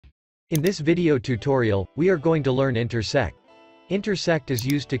In this video tutorial, we are going to learn intersect. Intersect is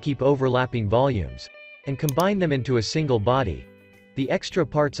used to keep overlapping volumes and combine them into a single body. The extra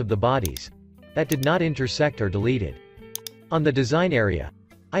parts of the bodies that did not intersect are deleted. On the design area,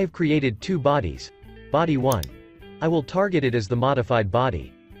 I have created two bodies. Body 1. I will target it as the modified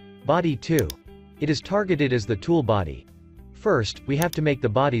body. Body 2. It is targeted as the tool body. First, we have to make the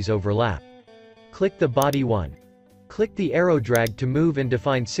bodies overlap. Click the body 1. Click the arrow drag to move and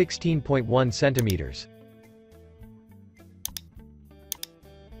define 16.1 centimeters.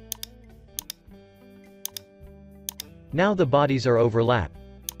 Now the bodies are overlapped.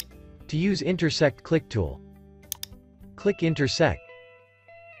 To use Intersect click tool, click Intersect.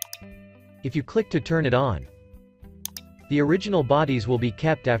 If you click to turn it on, the original bodies will be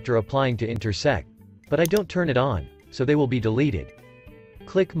kept after applying to Intersect, but I don't turn it on, so they will be deleted.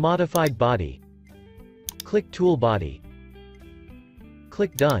 Click Modified Body. Click Tool Body.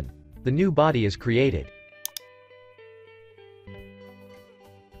 Click Done. The new body is created.